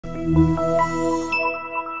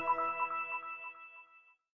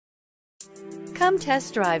Come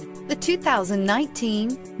test drive the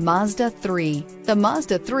 2019 Mazda 3. The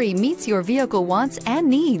Mazda 3 meets your vehicle wants and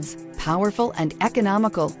needs. Powerful and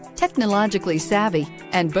economical, technologically savvy,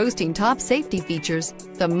 and boasting top safety features,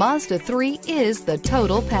 the Mazda 3 is the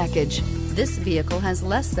total package. This vehicle has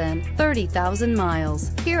less than 30,000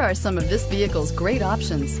 miles. Here are some of this vehicle's great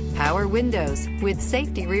options: power windows with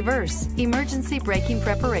safety reverse, emergency braking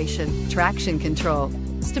preparation, traction control,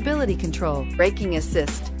 stability control, braking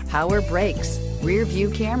assist, power brakes, rear view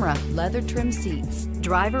camera, leather trim seats,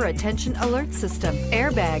 driver attention alert system,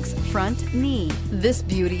 airbags, front knee. This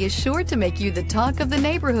beauty is sure to make you the talk of the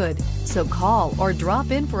neighborhood. So call or drop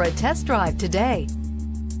in for a test drive today.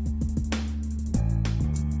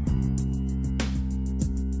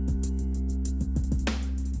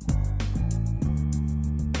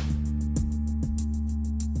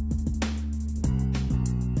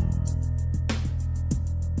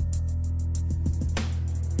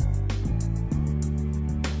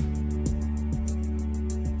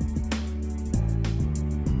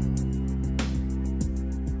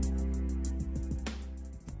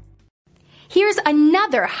 Here's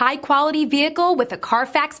another high-quality vehicle with a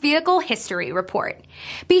Carfax Vehicle History Report.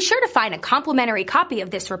 Be sure to find a complimentary copy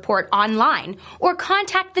of this report online or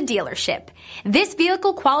contact the dealership. This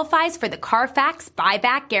vehicle qualifies for the Carfax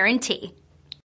Buyback Guarantee.